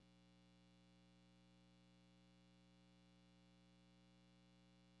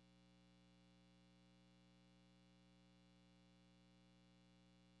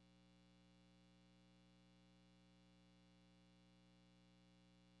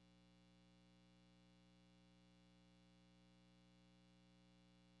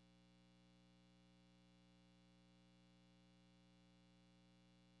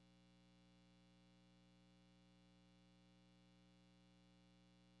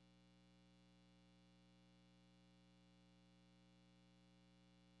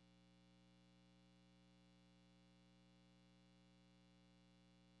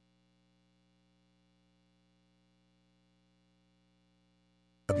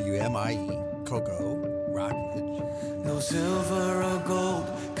KMIE, Cocoa, Rockledge. No silver or gold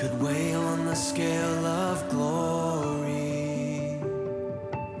could weigh on the scale of glory.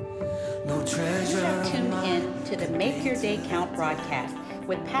 No treasure. You have tuned in to the Make Your Day Count broadcast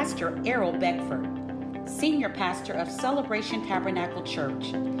with Pastor Errol Beckford, Senior Pastor of Celebration Tabernacle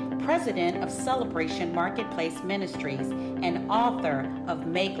Church, President of Celebration Marketplace Ministries, and author of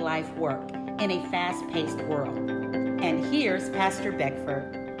Make Life Work in a Fast-Paced World. And here's Pastor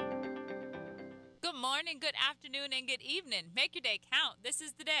Beckford. Good morning, good afternoon, and good evening. Make your day count. This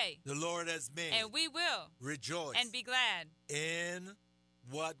is the day the Lord has made. and we will rejoice and be glad. in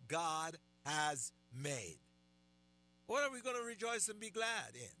what God has made. What are we going to rejoice and be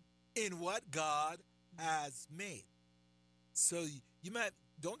glad in? In what God has made. So you might,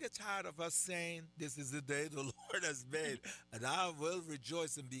 don't get tired of us saying, this is the day the Lord has made, and I will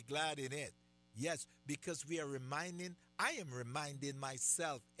rejoice and be glad in it. Yes, because I am reminding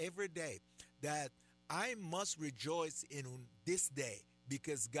myself every day that I must rejoice in this day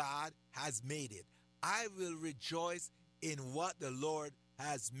because God has made it. I will rejoice in what the Lord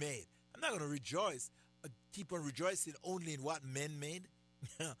has made. I'm not going to keep on rejoicing only in what men made.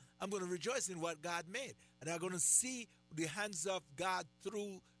 I'm going to rejoice in what God made. And I'm going to see the hands of God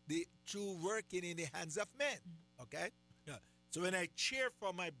through working in the hands of men. Okay? So when I cheer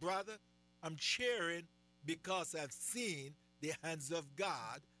for my brother, I'm cheering because I've seen the hands of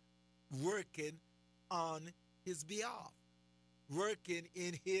God working on his behalf, working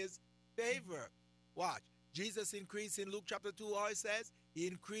in his favor. Watch. Jesus increased in Luke chapter 2, how it says, he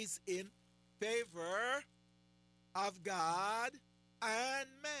increased in favor of God and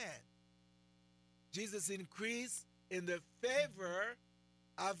man. Jesus increased in the favor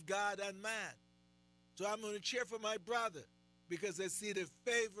of God and man. So I'm going to cheer for my brother because I see the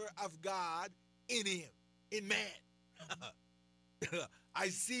favor of God in him, in man. I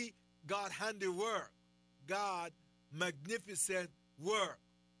see God handiwork, God magnificent work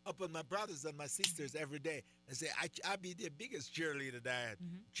upon my brothers and my sisters every day. And say, I be the biggest cheerleader, Dad.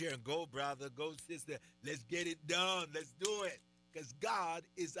 Cheer and go, brother, go, sister. Let's get it done. Let's do it. Because God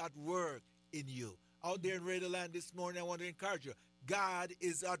is at work in you. Out there in Radio Land this morning, I want to encourage you. God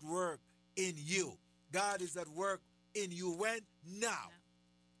is at work in you. God is at work in you. When? Now.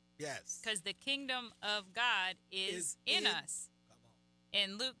 Yes. Because the kingdom of God is in us.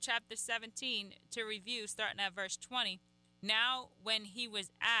 In Luke chapter 17, to review, starting at verse 20, now when he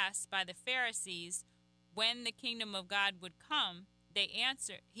was asked by the Pharisees when the kingdom of God would come,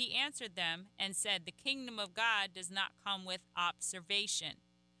 he answered them and said, the kingdom of God does not come with observation,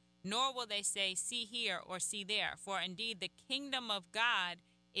 nor will they say, see here or see there, for indeed the kingdom of God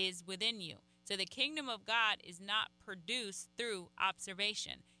is within you. So the kingdom of God is not produced through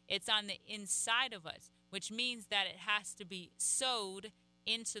observation. It's on the inside of us, which means that it has to be sowed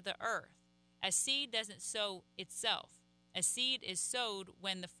into the earth. A seed doesn't sow itself. A seed is sowed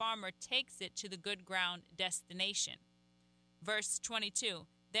when the farmer takes it to the good ground destination. Verse 22,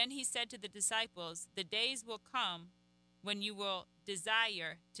 then he said to the disciples, the days will come when you will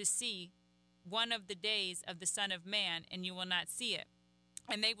desire to see one of the days of the Son of Man, and you will not see it.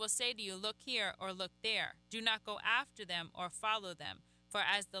 And they will say to you, look here or look there. Do not go after them or follow them. For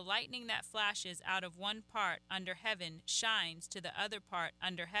as the lightning that flashes out of one part under heaven shines to the other part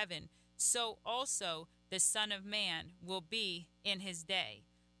under heaven, so also the Son of Man will be in his day.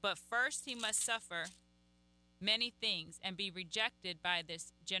 But first he must suffer many things and be rejected by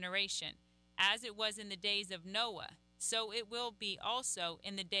this generation. As it was in the days of Noah, so it will be also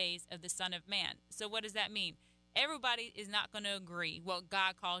in the days of the Son of Man. So what does that mean? Everybody is not going to agree what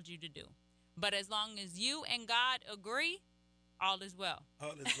God called you to do. But as long as you and God agree, all is well.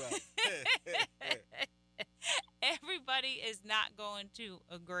 All is well. Everybody is not going to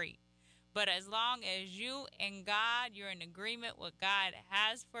agree. But as long as you and God, you're in agreement what God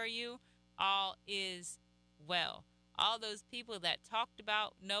has for you, all is well. All those people that talked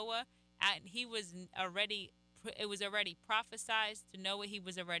about Noah, and it was already prophesied to Noah. He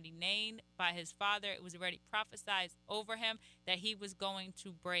was already named by his father. It was already prophesied over him that he was going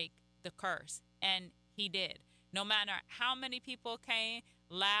to break the curse. And he did. No matter how many people came,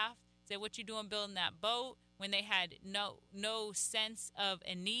 laughed, said, what you doing building that boat, when they had no sense of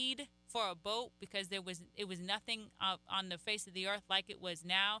a need for a boat, because it was nothing on the face of the earth like it was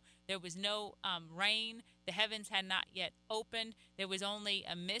now. There was no rain. The heavens had not yet opened. There was only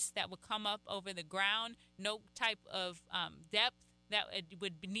a mist that would come up over the ground. No type of depth that it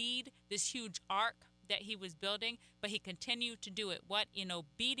would need this huge ark that he was building. But he continued to do it. What? In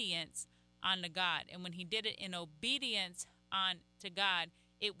obedience unto God. And when he did it in obedience unto God,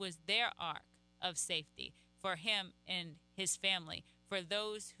 it was their ark of safety for him and his family, for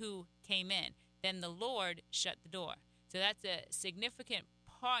those who came in. Then the Lord shut the door. So that's a significant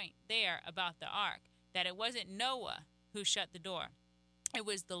point there about the ark, that it wasn't Noah who shut the door. It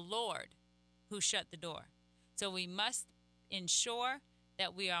was the Lord who shut the door. So we must ensure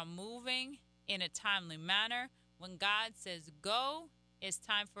that we are moving in a timely manner. When God says go, it's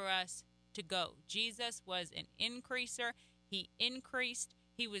time for us to go. Jesus was an increaser. He increased.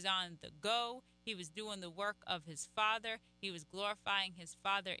 He was on the go. He was doing the work of his Father. He was glorifying his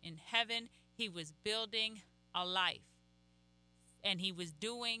Father in heaven. He was building a life. And he was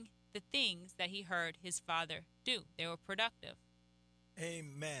doing the things that he heard his Father do. They were productive.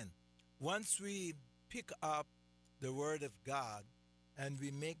 Amen. Once we pick up the Word of God and we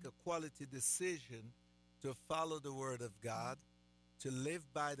make a quality decision to follow the Word of God, to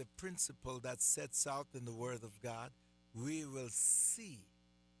live by the principle that sets out in the Word of God, we will see,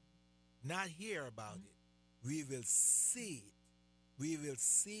 not hear about it, we will see it. We will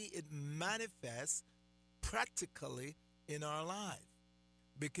see it manifest practically in our life.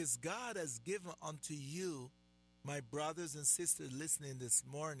 Because God has given unto you, my brothers and sisters listening this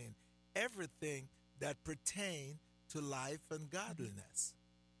morning, everything that pertain to life and godliness.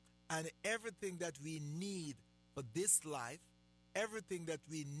 And everything that we need for this life, everything that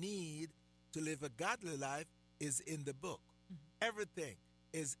we need to live a godly life is in the book. Everything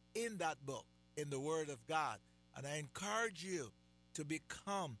is in that book, in the Word of God. And I encourage you to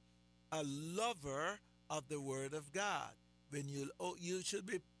become a lover of the Word of God. When you should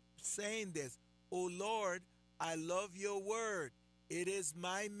be saying this, "Oh Lord, I love your Word. It is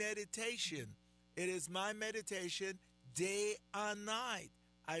my meditation. It is my meditation day and night.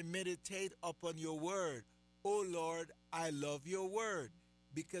 I meditate upon your Word. Oh Lord, I love your Word,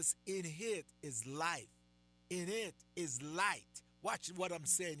 because in it is life. In it is light." Watch what I'm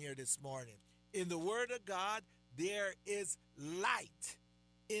saying here this morning. In the Word of God, there is light.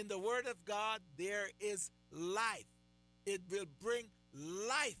 In the Word of God, there is life. It will bring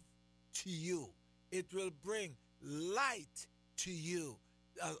life to you. It will bring light to you.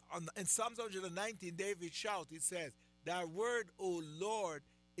 In Psalms 119, David shouts, he says, "Thy word, O Lord,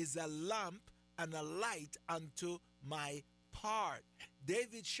 is a lamp and a light unto my path."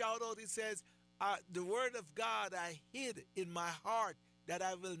 David shouted out, he says, "The word of God I hid in my heart, that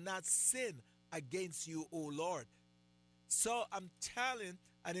I will not sin against you, O Lord." So I'm telling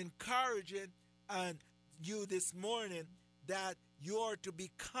and encouraging you this morning that you are to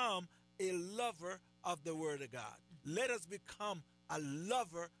become a lover of the Word of God. Let us become a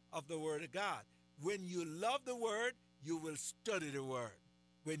lover of the Word of God. When you love the Word, you will study the Word.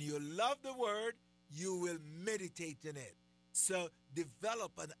 When you love the Word, you will meditate in it. So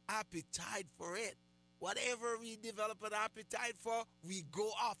develop an appetite for it. Whatever we develop an appetite for, we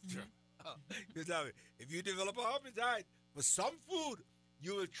go after. You know, if you develop an appetite for some food,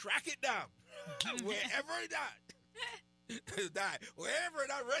 you will track it down. Wherever it is. Wherever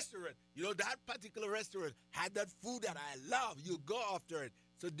that restaurant, that particular restaurant had that food that I love, you go after it.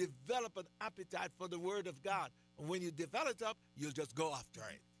 So develop an appetite for the Word of God. And when you develop it up, you'll just go after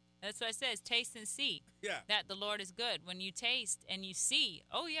it. That's what it says, taste and see that the Lord is good. When you taste and you see,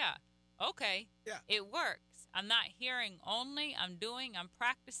 oh yeah, okay, it works. I'm not hearing only, I'm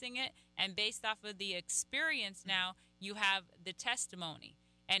practicing it. And based off of the experience now, you have the testimony.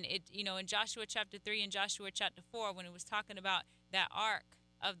 And it, in Joshua chapter 3 and Joshua chapter 4, when it was talking about that Ark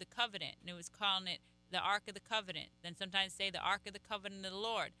of the Covenant, and it was calling it the Ark of the Covenant, then sometimes say the Ark of the Covenant of the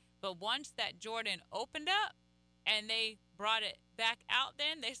Lord. But once that Jordan opened up and they brought it back out,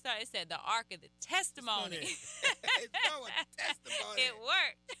 then they said the Ark of the Testimony. It's not a testimony. It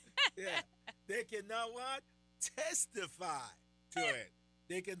worked. They can now what? Testify to it.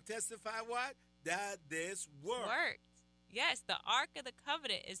 They can testify what? That this worked. Yes, the Ark of the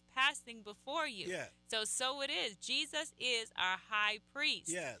Covenant is passing before you. Yeah. So it is. Jesus is our high priest.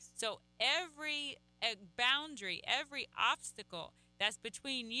 Yes. So every boundary, every obstacle that's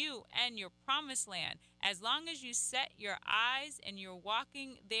between you and your promised land, as long as you set your eyes and you're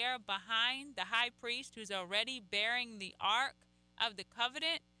walking there behind the high priest who's already bearing the Ark of the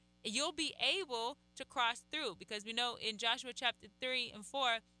Covenant, you'll be able to cross through, because we know in Joshua chapter 3 and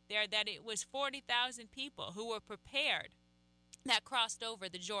 4 there that it was 40,000 people who were prepared that crossed over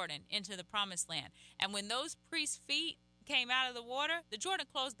the Jordan into the promised land. And when those priests' feet came out of the water, the Jordan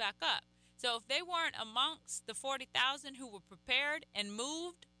closed back up. So if they weren't amongst the 40,000 who were prepared and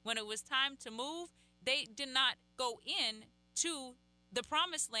moved when it was time to move, they did not go in to the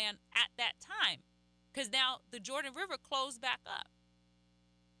promised land at that time, because now the Jordan River closed back up.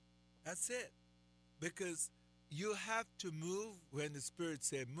 That's it. Because you have to move when the Spirit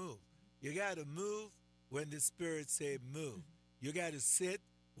say move. You got to move when the Spirit say move. You got to sit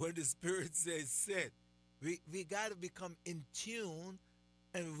when the Spirit says sit. We got to become in tune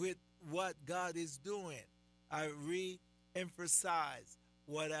and with what God is doing. I re-emphasize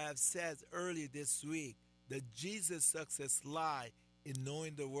what I have said earlier this week, that Jesus' success lie in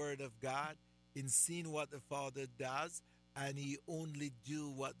knowing the Word of God, in seeing what the Father does, and he only do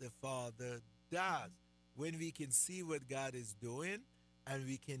what the Father does. When we can see what God is doing and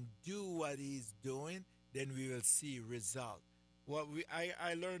we can do what he's doing, then we will see result.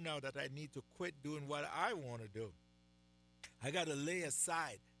 I learned now that I need to quit doing what I want to do. I got to lay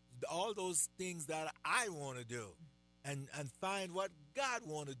aside all those things that I want to do and find what God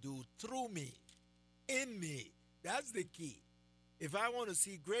want to do through me, in me. That's the key. If I want to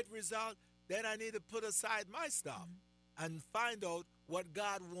see great result, then I need to put aside my stuff and find out what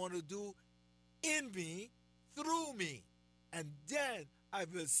God want to do in me, through me. And then I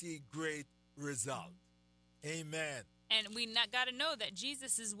will see great result. Amen. And we got to know that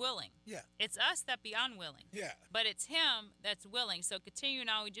Jesus is willing. Yeah. It's us that be unwilling. Yeah. But it's him that's willing. So continuing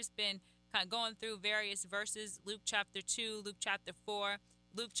on, we've just been kind of going through various verses, Luke chapter 2, Luke chapter 4,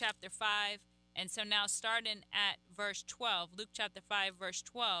 Luke chapter 5. And so now starting at verse 12, Luke chapter 5, verse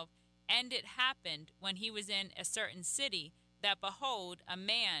 12, and it happened when he was in a certain city that, behold, a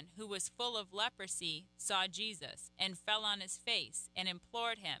man who was full of leprosy saw Jesus and fell on his face and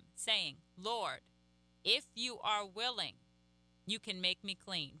implored him, saying, Lord, if you are willing, you can make me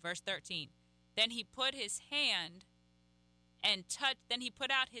clean. Verse 13. Then he put his hand and touched. Then he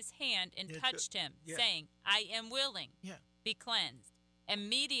put out his hand and touched him, saying, I am willing. Be cleansed.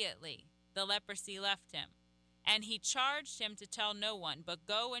 Immediately the leprosy left him. And he charged him to tell no one, but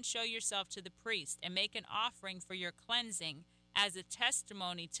go and show yourself to the priest and make an offering for your cleansing as a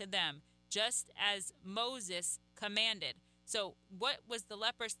testimony to them, just as Moses commanded. So what was the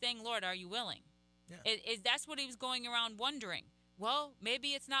leper's thing? Lord, are you willing? Yeah. That's what he was going around wondering. Well, maybe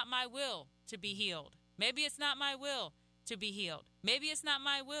it's not my will to be healed. Maybe it's not my will to be healed. Maybe it's not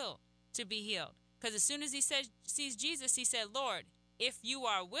my will to be healed. Because as soon as he sees Jesus, he said, Lord, if you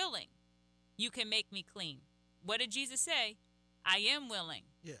are willing, you can make me clean. What did Jesus say? I am willing.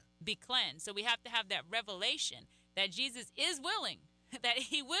 Yeah. Be cleansed. So we have to have that revelation that Jesus is willing, that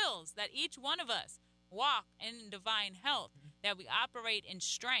he wills, that each one of us walk in divine health, that we operate in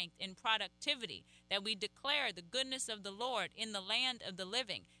strength, in productivity, that we declare the goodness of the Lord in the land of the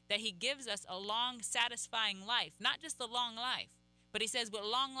living, that he gives us a long, satisfying life, not just a long life, but he says, with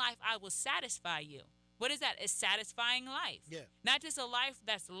long life, I will satisfy you. What is that? A satisfying life. Yeah. Not just a life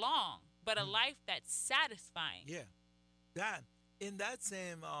that's long, but a life that's satisfying. Yeah. That, in that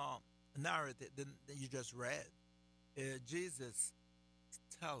same narrative that you just read, Jesus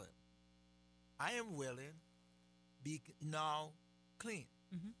tell him, I am willing, be now clean.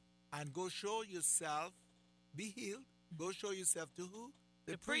 And go show yourself, be healed. Go show yourself to who?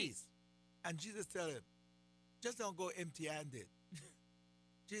 The priest. And Jesus tell him, just don't go empty-handed.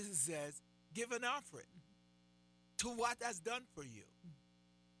 Jesus says, give an offering to what has done for you.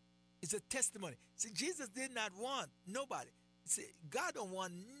 It's a testimony. See, Jesus did not want nobody. See, God don't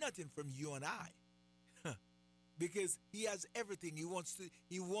want nothing from you and I. Because he has everything. He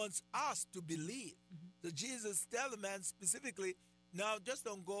wants us to believe. So Jesus tell the man specifically, now just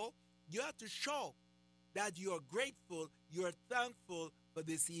don't go. You have to show that you are grateful, you are thankful for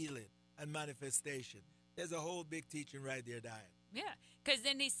this healing and manifestation. There's a whole big teaching right there, Diane. Yeah, because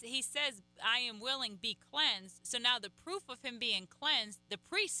then he says, I am willing, be cleansed. So now the proof of him being cleansed, the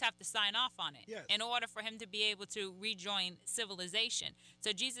priests have to sign off on it in order for him to be able to rejoin civilization.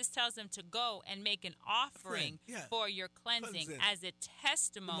 So Jesus tells him to go and make an offering for your cleansing as a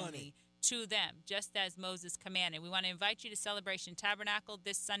testimony to them, just as Moses commanded. We want to invite you to Celebration Tabernacle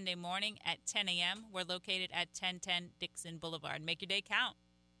this Sunday morning at 10 a.m. We're located at 1010 Dixon Boulevard. Make your day count.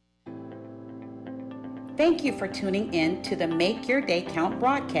 Thank you for tuning in to the Make Your Day Count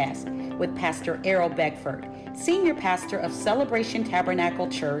broadcast with Pastor Errol Beckford, Senior Pastor of Celebration Tabernacle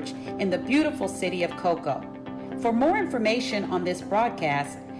Church in the beautiful city of Cocoa. For more information on this broadcast,